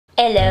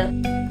Hello.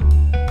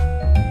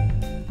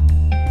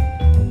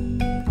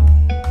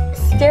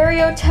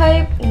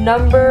 Stereotype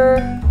number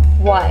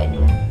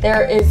 1.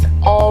 There is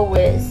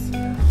always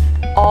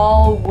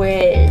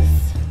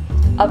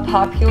a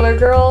popular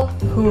girl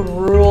who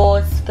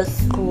rules the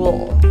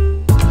school.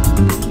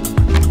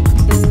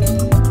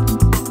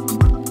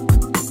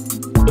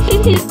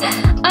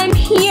 I'm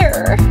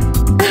here.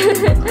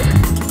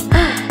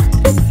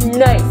 It's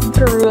nice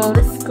to rule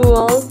the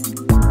school.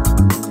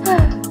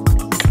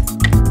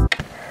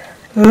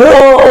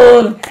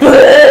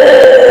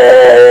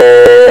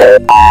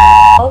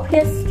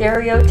 LPS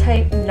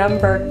stereotype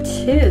number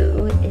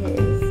 2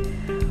 is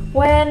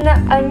when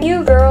a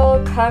new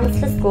girl comes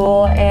to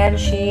school and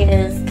she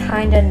is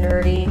kinda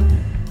nerdy,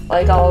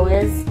 like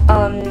always.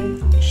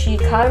 She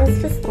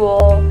comes to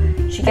school,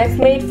 she gets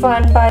made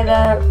fun by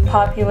the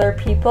popular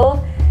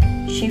people,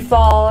 she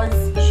falls,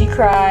 she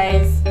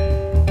cries,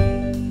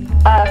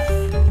 a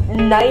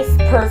nice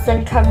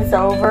person comes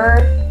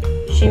over,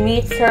 she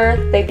meets her,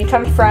 they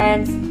become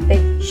friends,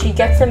 she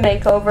gets a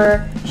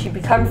makeover, she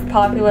becomes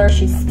popular,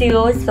 she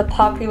steals the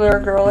popular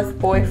girl's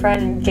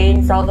boyfriend and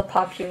gains all the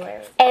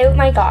popularity. Oh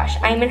my gosh,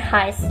 I'm in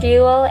high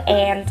school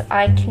and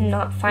I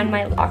cannot find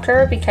my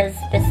locker because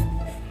this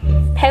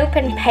poop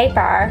and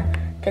paper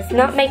does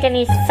not make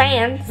any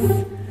sense.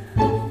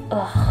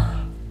 Ugh,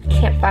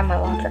 can't find my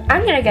locker.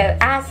 I'm gonna go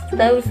ask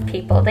those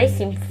people, they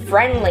seem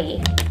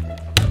friendly.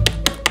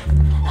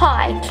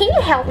 Hi, can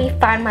you help me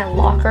find my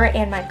locker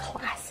and my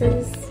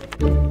classes?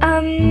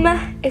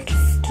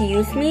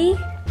 Excuse me?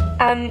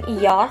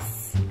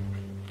 Yes?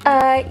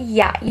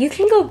 Yeah, you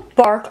can go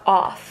bark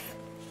off.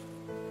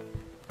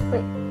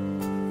 Wait.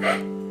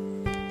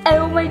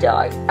 Oh my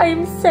dog, I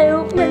am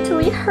so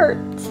mentally hurt.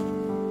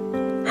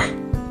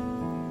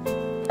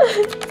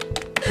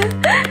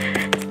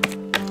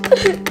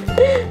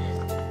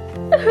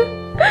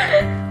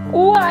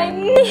 Why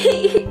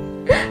me?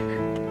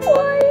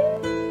 Why?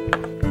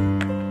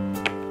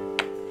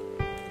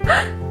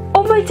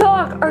 Oh my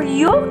dog, are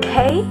you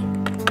okay?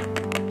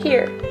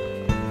 Here.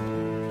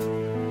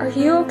 Are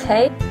you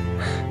okay?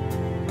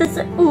 Does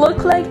it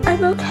look like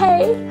I'm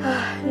okay?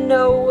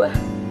 No.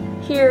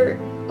 Here,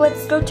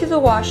 let's go to the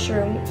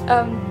washroom.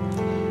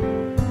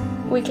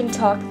 We can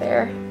talk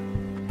there.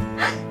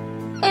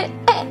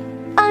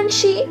 And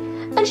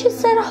she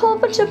said a whole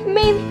bunch of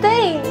mean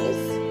things.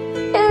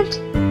 And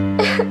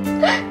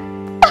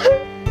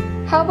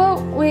how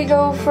about we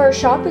go for a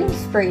shopping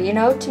spree, you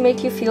know, to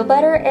make you feel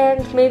better,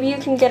 and maybe you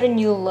can get a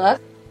new look.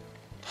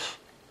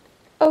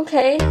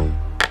 Okay.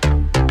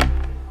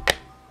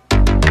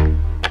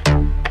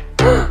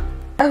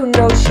 Oh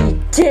no, she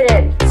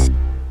didn't.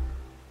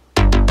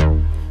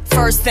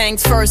 First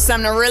things first,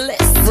 I'm the realest.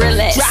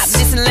 Drop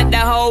this and let the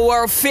whole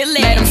world feel it.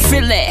 Let them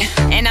feel it.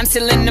 And I'm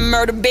still in the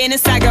murder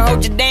business. I can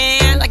hold you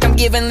down like I'm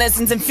giving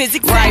lessons in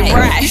physics.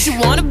 Right. You should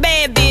want a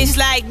bad bitch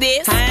like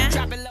this.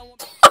 Drop it low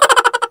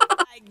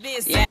like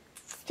this. Yeah.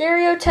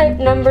 Stereotype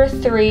number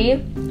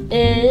 3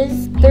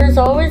 is there's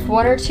always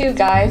 1 or 2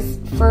 guys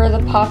for the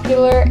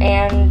popular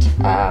and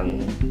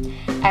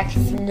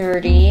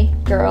ex-nerdy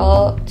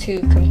girl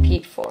to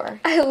compete for.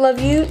 I love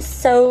you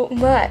so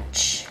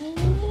much.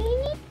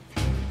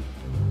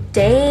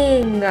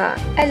 Dang,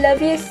 I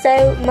love you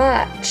so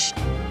much.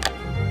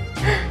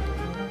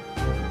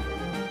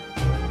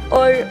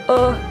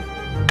 Oh.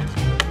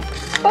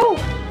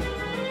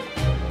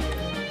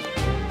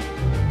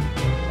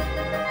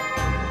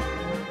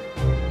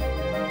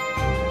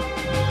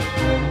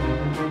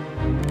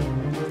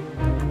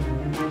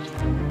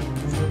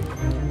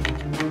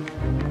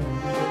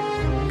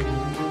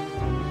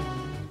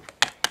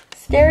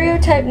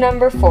 Stereotype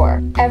number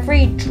 4.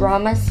 Every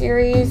drama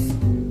series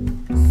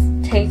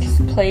takes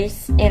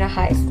place in a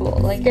high school.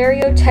 Like,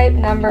 stereotype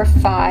number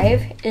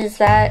 5 is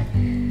that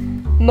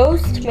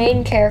most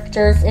main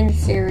characters in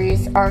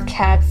series are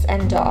cats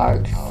and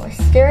dogs.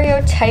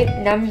 Stereotype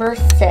number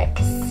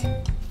 6.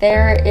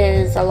 There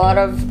is a lot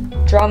of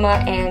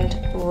drama and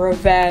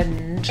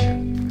revenge.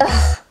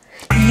 Ugh.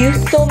 You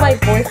stole my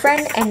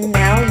boyfriend and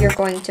now you're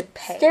going to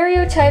pay.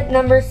 Stereotype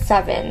number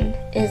 7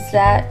 is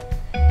that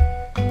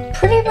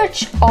pretty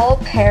much all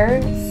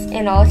parents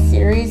in all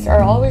series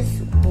are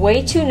always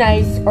way too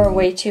nice or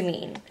way too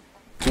mean.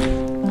 Hey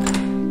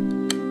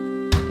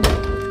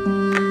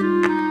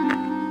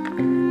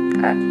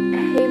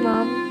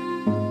Mom.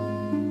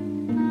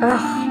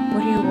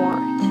 What do you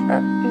want?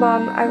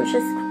 Mom, I was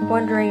just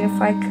wondering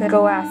if I could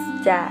go ask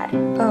Dad.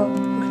 Oh,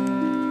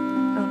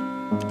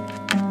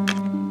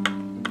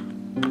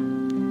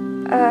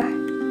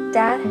 okay.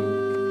 Dad?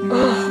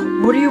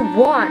 What do you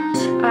want?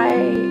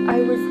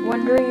 I was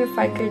wondering if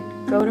I could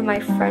go to my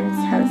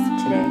friend's house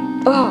today.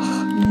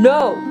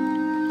 No!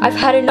 I've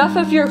had enough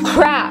of your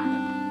crap!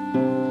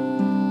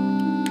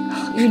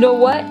 You know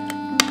what?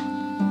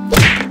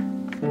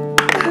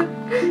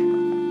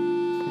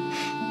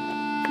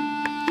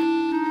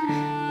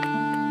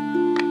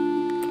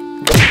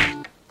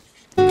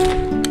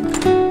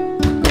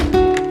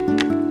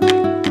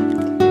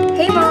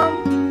 Hey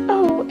Mom!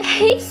 Oh,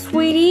 hey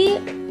sweetie!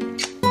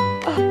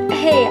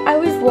 Hey, I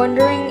was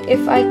wondering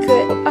if I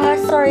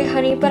good. Sorry,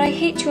 honey, but I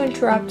hate to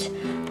interrupt.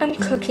 I'm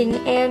cooking,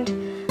 and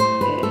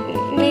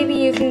maybe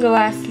you can go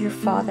ask your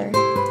father.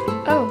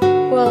 Oh,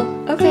 well,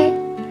 okay.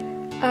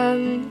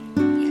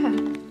 Yeah.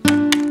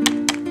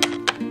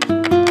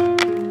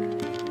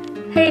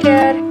 Hey,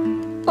 Dad.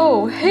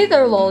 Oh, hey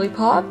there,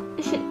 Lollipop.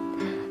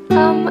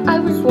 I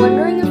was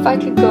wondering if I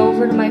could go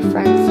over to my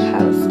friend's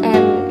house,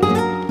 and,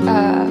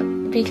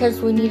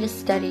 because we need to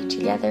study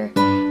together,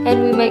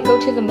 and we might go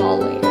to the mall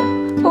later.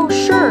 Oh,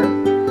 sure.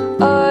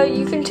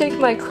 You can take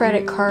my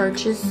credit card,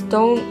 just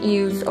don't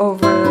use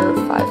over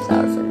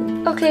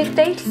 5,000. Okay,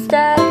 thanks,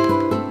 Dad.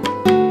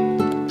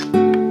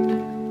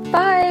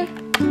 Bye.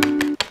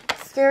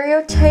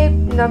 Stereotype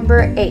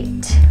number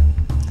 8.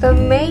 The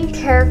main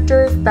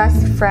character's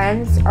best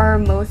friends are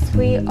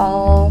mostly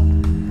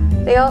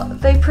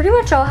they pretty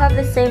much all have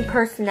the same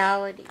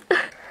personality.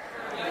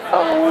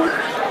 Oh,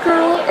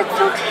 girl,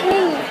 it's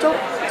okay.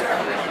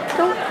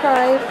 Don't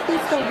cry.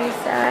 Please don't be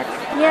sad.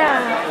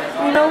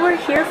 Yeah, you know we're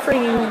here for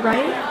you,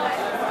 right?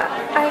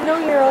 I know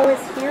you're always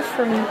here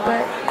for me,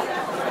 but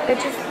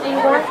we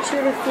want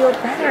you to feel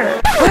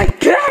better. I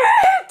get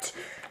it!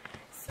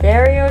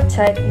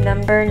 Stereotype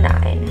number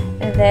 9.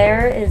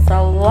 There is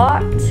a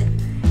lot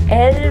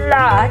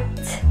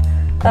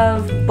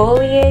of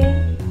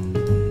bullying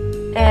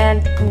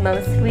and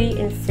mostly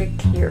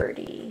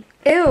insecurity.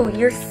 Ew,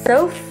 you're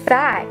so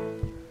fat.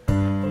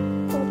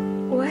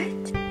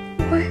 What?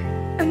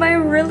 Am I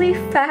really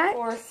fat?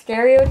 Or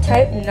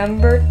stereotype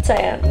number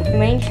 10. The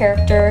main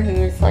character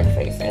who's like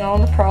facing all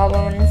the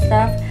problems and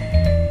stuff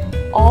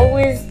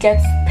always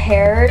gets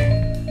paired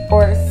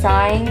or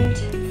assigned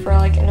for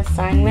like an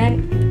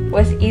assignment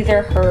with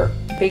either her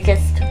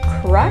biggest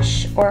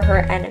crush or her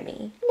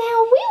enemy.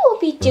 Now we will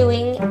be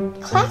doing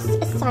class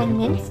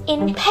assignments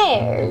in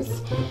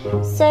pairs.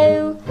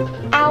 So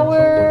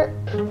our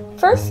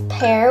first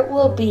pair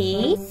will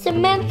be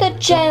Samantha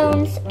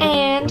Jones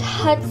and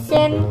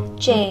Hudson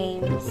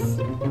James.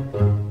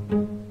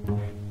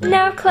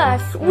 Now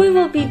class, we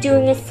will be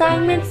doing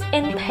assignments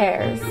in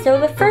pairs. So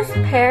the first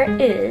pair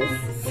is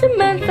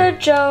Samantha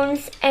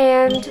Jones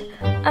and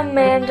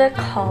Amanda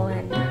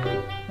Collin.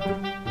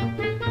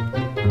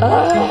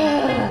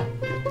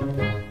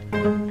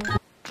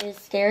 Is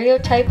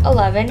stereotype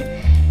 11,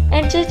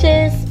 and it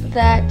is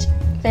that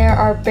there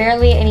are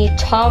barely any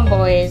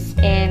tomboys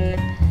in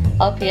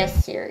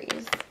LPS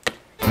series.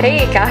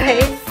 Hey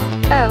guys!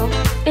 Oh,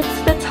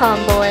 it's the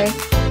tomboy.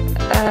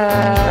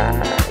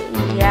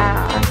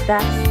 Yeah,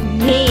 that's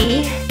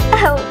me.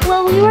 Oh,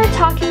 well, we were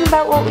talking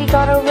about what we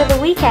got over the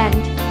weekend.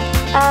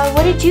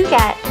 What did you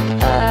get?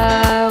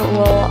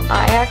 Well,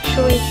 I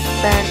actually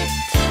spent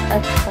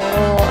a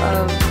total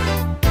of,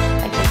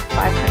 I think,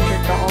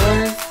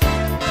 $500.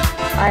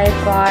 I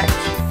bought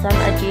some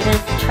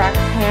Adidas track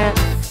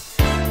pants,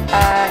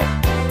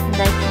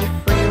 Nike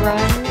free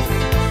runs,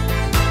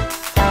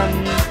 some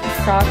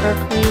soccer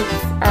cleats.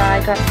 I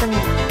got some.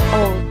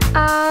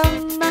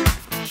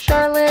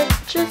 Charlotte,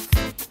 just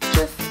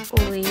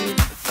leave.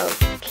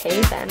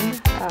 Okay then.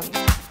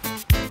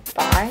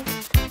 Bye.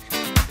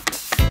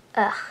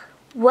 Ugh,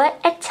 what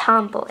a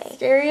tomboy.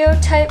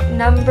 Stereotype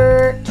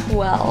number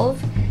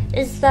 12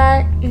 is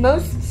that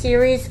most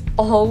series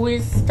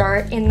always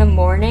start in the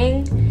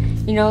morning.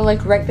 You know,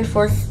 like right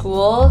before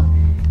school.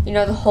 You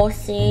know, the whole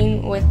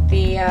scene with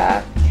the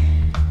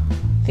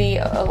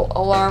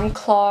alarm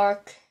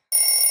clock.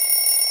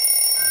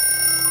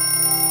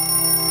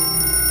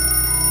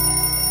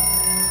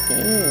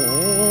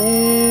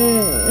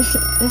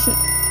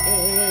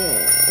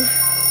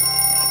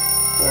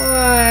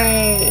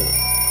 Why?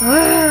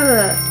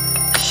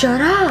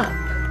 Shut up!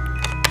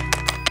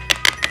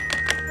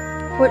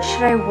 What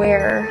should I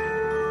wear?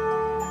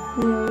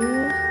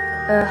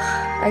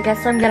 I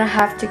guess I'm gonna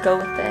have to go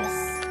with this.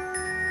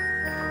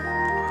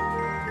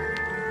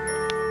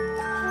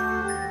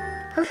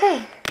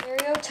 Okay.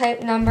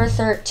 Stereotype number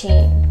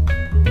 13.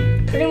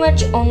 Pretty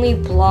much only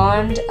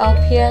blonde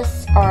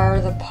LPS are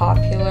the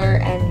popular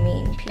and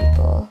mean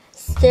people.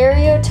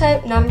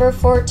 Stereotype number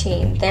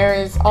 14. There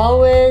is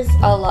always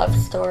a love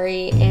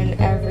story in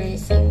every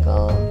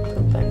single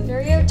poopin'.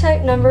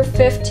 Stereotype number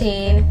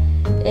 15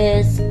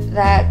 is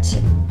that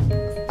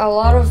a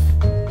lot of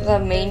the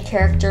main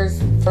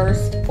character's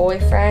first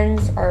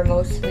boyfriends are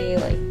mostly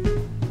like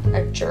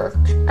a jerk.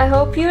 I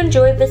hope you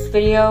enjoyed this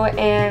video,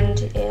 and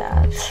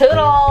yeah,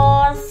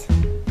 toodles!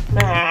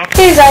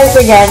 Hey guys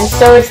again,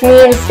 so it's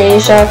me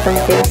Anastasia from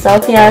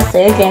fiercelps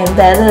again,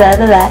 blah blah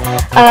blah blah.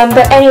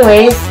 But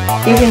anyways,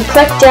 you can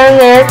click down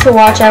there to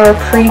watch our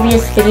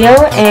previous video,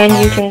 and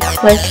you can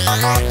click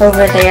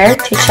over there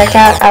to check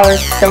out our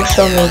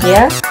social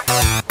media.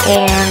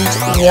 And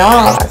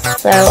yeah,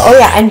 so, oh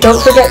yeah, and don't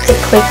forget to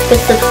click the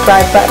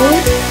subscribe button,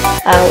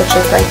 which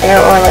is right there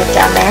or like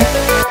down there.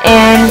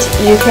 And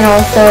you can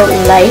also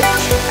like,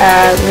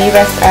 leave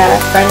us a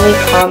friendly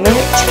comment,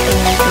 and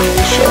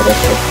maybe share this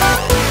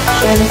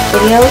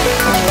video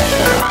on your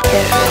channel.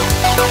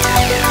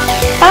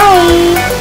 Bye!